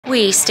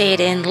We stayed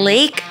in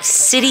Lake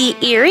City,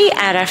 Erie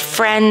at a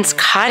friend's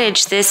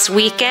cottage this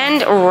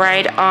weekend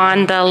right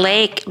on the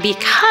lake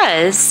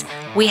because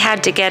we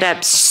had to get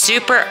up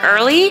super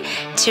early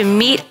to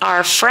meet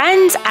our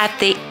friends at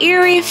the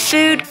Erie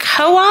Food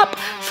Co-op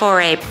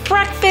for a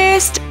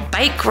breakfast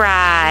bike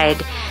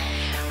ride.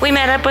 We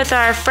met up with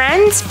our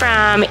friends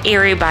from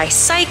Erie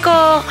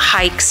Bicycle,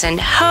 Hikes and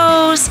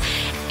Hose,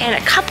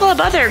 and a couple of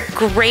other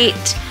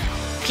great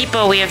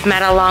people we have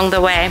met along the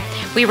way.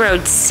 We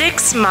rode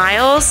 6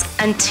 miles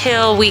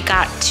until we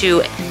got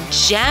to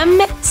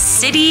Gem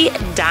City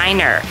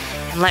Diner.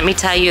 And let me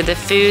tell you, the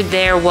food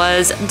there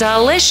was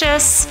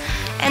delicious.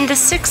 And the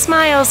 6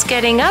 miles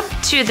getting up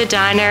to the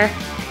diner,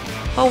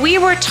 well, we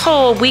were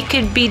told we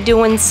could be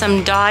doing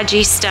some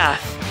dodgy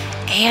stuff.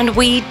 And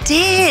we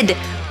did.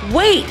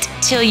 Wait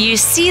till you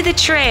see the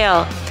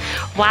trail.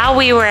 While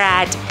we were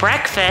at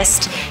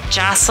breakfast,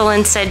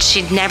 Jocelyn said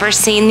she'd never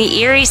seen the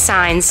Erie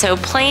sign, so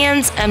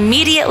plans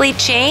immediately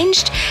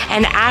changed,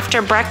 and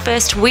after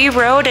breakfast we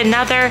rode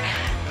another,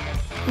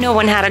 no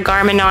one had a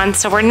Garmin on,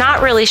 so we're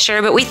not really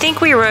sure, but we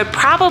think we rode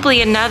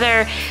probably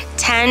another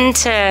 10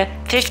 to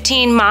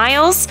 15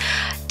 miles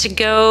to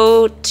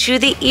go to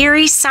the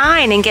Erie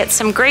sign and get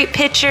some great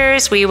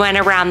pictures. We went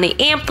around the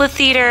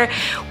amphitheater.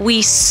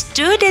 We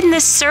stood in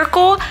this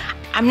circle.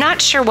 I'm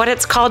not sure what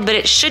it's called, but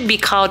it should be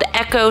called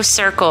Echo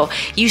Circle.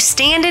 You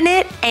stand in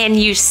it and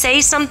you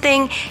say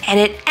something and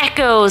it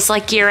echoes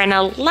like you're in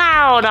a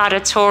loud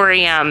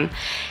auditorium.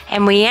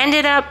 And we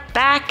ended up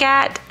back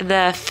at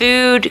the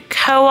Food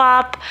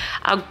Co-op,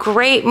 a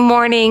great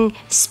morning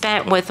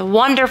spent with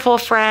wonderful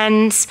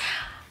friends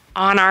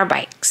on our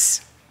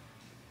bikes.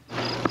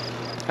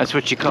 That's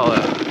what you call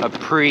a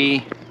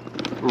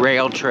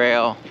pre-rail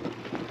trail.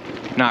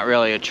 Not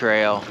really a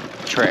trail.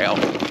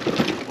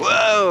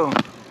 Whoa!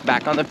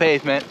 Back on the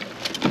pavement.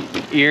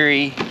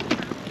 Erie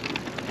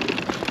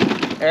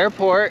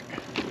Airport.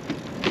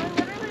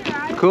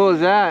 Cool as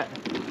that?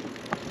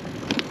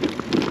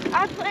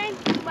 Our plane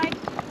like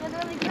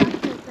literally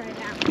crashes right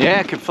now.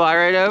 Yeah, it could fly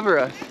right over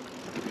us.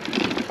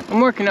 I'm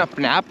working up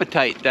an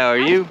appetite though. Are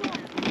you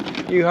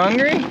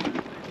hungry?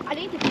 I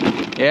need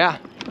to. Yeah,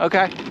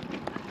 okay.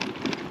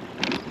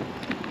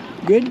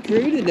 Good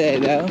crew today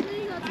though.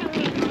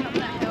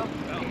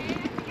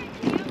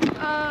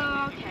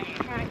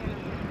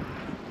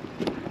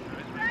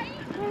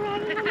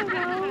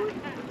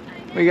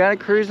 We gotta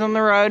cruise on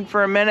the road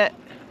for a minute.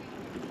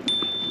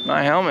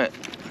 My helmet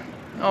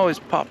always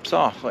pops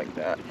off like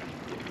that.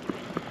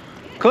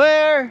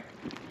 Clear!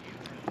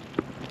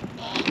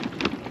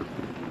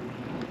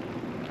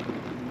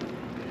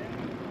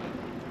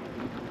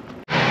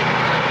 Hey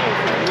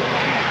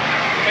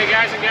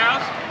guys and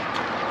gals,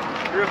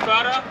 group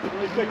photo?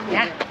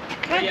 Yeah.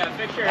 Yeah,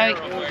 fix your hair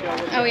real quick.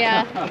 Oh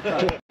yeah.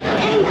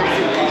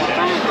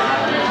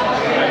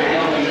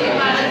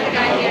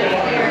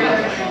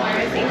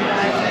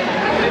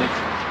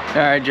 All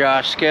right,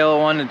 Josh, scale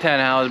of 1 to 10,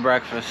 how was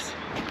breakfast?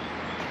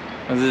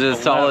 Was it a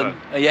solid?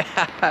 Yeah.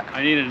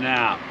 I need a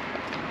nap.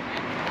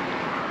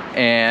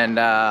 And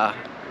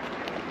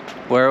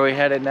where are we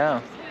headed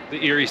now?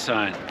 The Erie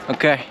sign.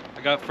 Okay.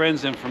 I got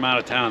friends in from out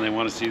of town. They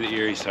want to see the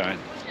Erie sign.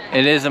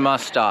 It is a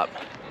must stop.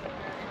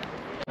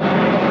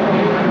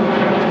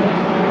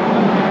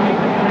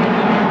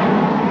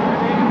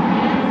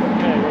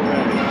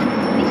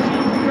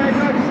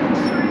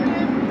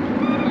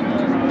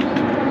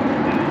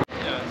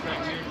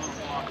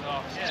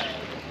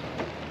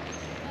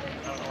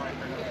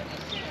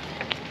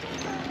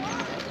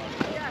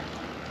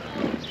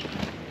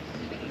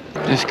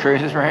 Just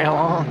cruises right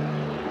along.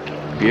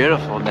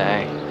 Beautiful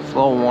day. It's a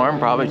little warm,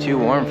 probably too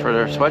warm for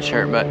their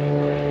sweatshirt, but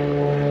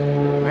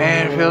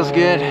man, it feels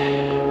good.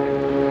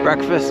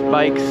 Breakfast,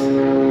 bikes,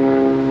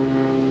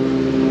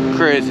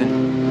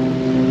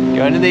 cruising.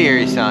 Going to the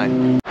Erie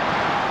sign.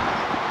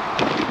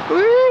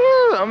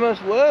 Woo!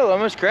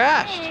 Almost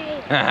crashed.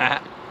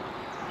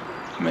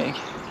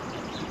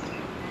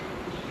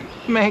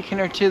 Making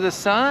her to the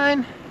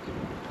sign.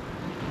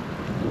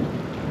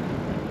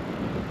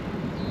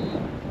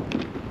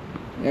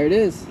 There it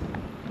is,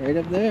 right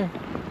up there.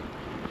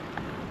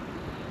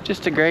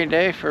 Just a great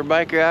day for a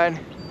bike ride.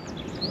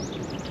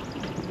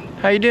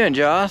 How you doing,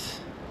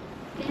 Joss?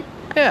 Good.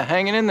 Yeah,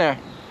 hanging in there.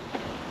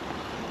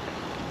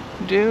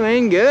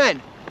 Doing good.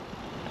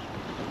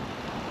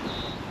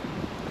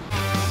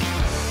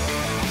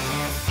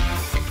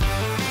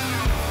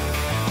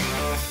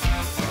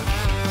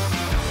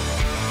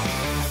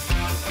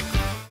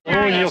 Oh,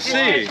 and you'll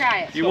see.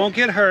 You won't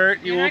get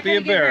hurt. You won't be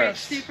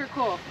embarrassed. Super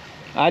cool.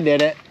 I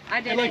did it.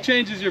 It like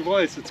changes your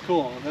voice. It's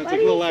cool. That's like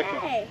a little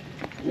echo.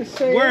 Just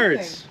say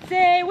Words.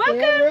 Say welcome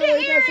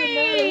really to doesn't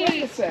matter what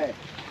Erie. you say.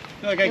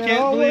 Like, I They can't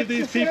all believe look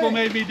these the people same.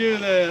 made me do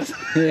this.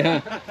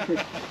 Yeah.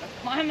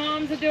 My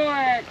mom's a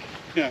dork.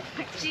 Yeah.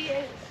 She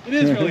is. It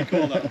is really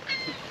cool though.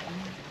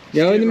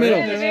 Go in the middle.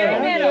 Right in the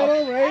middle.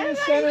 Right in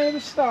the center of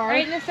the star.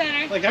 Right in the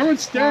center. Like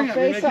everyone's staring Now at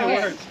me face making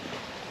us. words.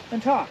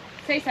 And talk.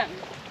 Say something.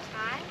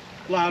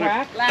 Louder.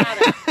 Quack,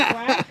 Louder.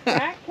 quack,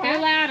 quack, Go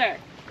quack. louder.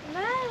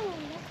 No,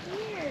 that's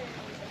weird.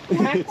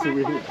 Quack, It's quack,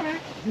 weird. quack, quack.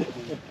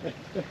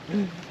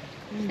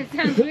 It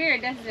sounds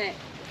weird, doesn't it?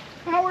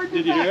 Howard,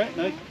 Did you hear it?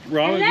 Like,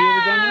 Rob, have you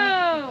ever done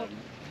that? Hello!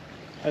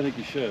 I think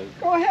you should.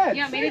 Go ahead.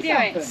 You want me say to do it?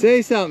 something.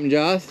 Say something,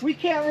 Josh. We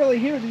can't really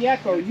hear the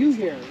echo. You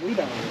hear it. We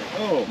don't hear it.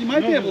 Oh, You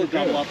might be able to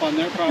double up on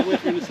there probably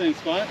if you're in the same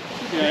spot.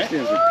 Yeah.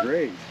 These are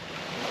great.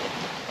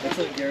 That's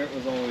what Garrett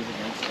was always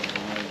against it.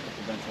 And I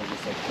eventually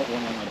just like put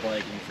one on my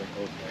bike and he's like,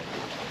 okay.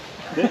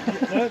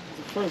 That's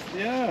the first,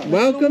 yeah.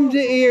 Welcome to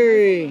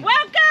Erie.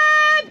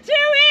 Welcome to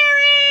Erie!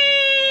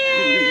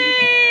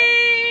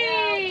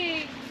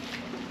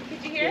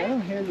 Did you I hear it?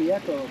 don't hear the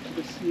echo.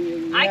 Just,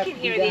 you I have can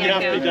to hear be the down You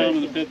have to echo. be down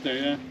in the pit there,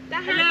 yeah.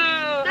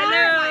 Hello, That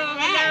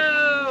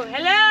hello,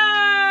 hello,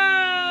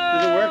 hello.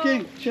 Is it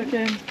working?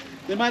 Chicken.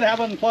 They might have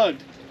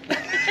unplugged.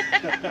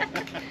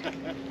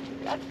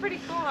 That's pretty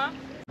cool, huh?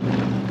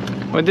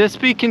 Would this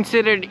be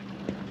considered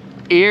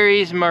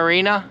Erie's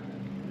marina?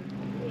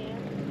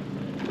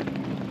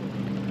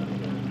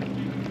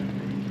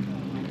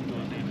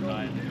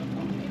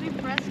 Maybe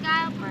Presque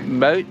Isle Park.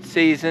 Boat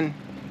season.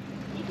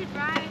 You could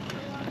ride.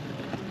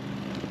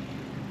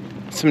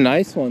 Some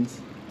nice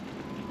ones.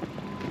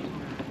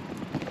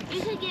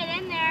 You should get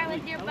in there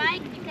with your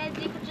bike because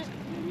you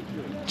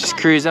could Just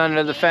cruise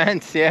under the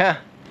fence, yeah.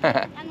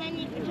 and then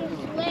you could just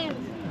swim.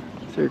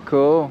 They're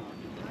cool.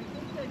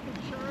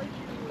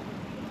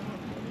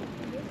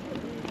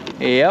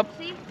 Yep.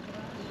 See?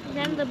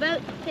 Then the boat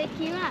will pick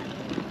you up.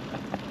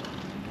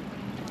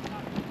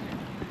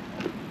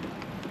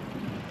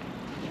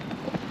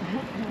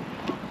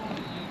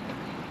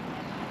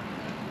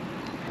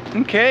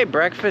 Okay,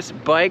 breakfast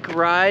bike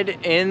ride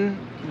in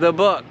the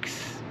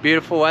books.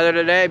 Beautiful weather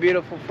today,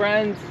 beautiful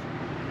friends.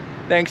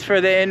 Thanks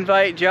for the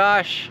invite,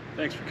 Josh.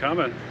 Thanks for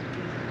coming.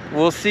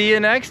 We'll see you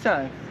next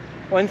time.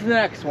 When's the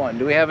next one?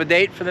 Do we have a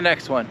date for the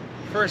next one?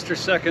 First or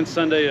second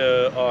Sunday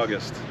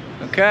August.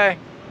 Okay,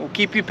 we'll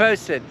keep you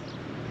posted.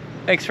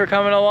 Thanks for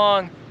coming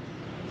along.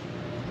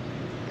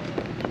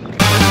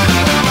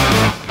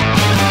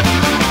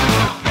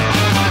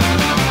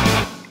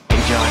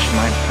 Hey Josh,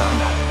 mine's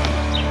found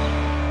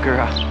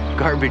a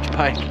garbage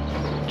bike.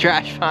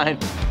 Trash find.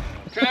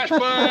 Trash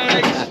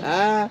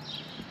bikes!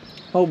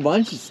 Whole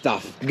bunch of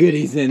stuff.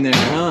 Goodies in there,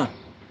 huh?